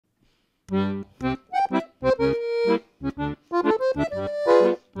You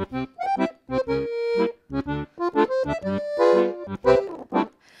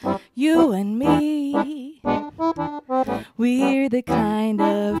and me, we're the kind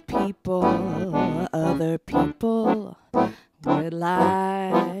of people other people would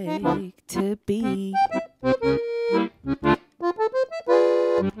like to be.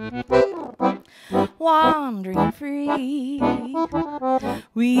 Wandering free,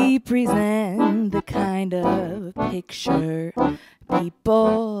 we present the kind of picture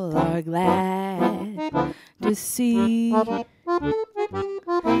people are glad to see.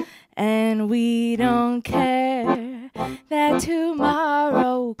 And we don't care that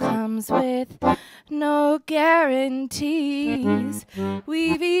tomorrow comes with no guarantees.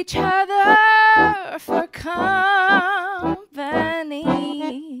 We've each other for company.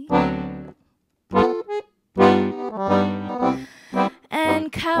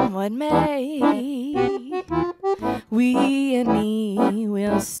 And come what may, we and me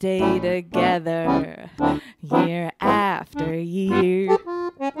will stay together year after year.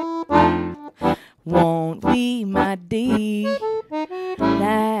 Won't we, my dear?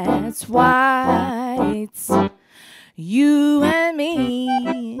 That's why it's you and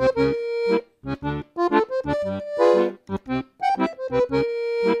me.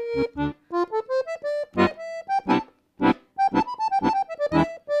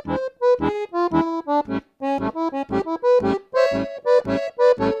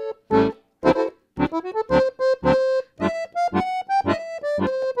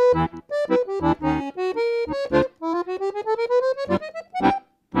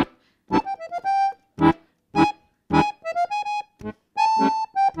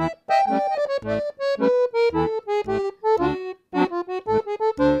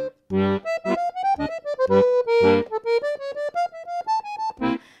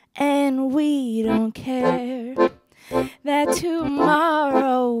 And we don't care that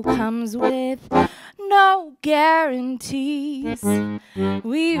tomorrow comes with no guarantees.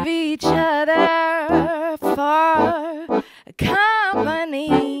 We've each other for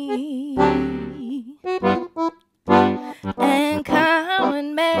company. And come what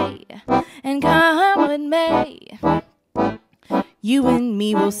may, and come what may, you and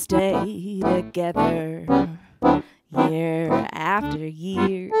me will stay together year after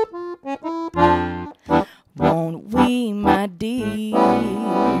year. Won't we, my dear?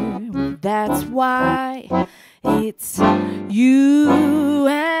 That's why it's you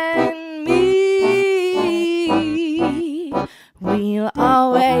and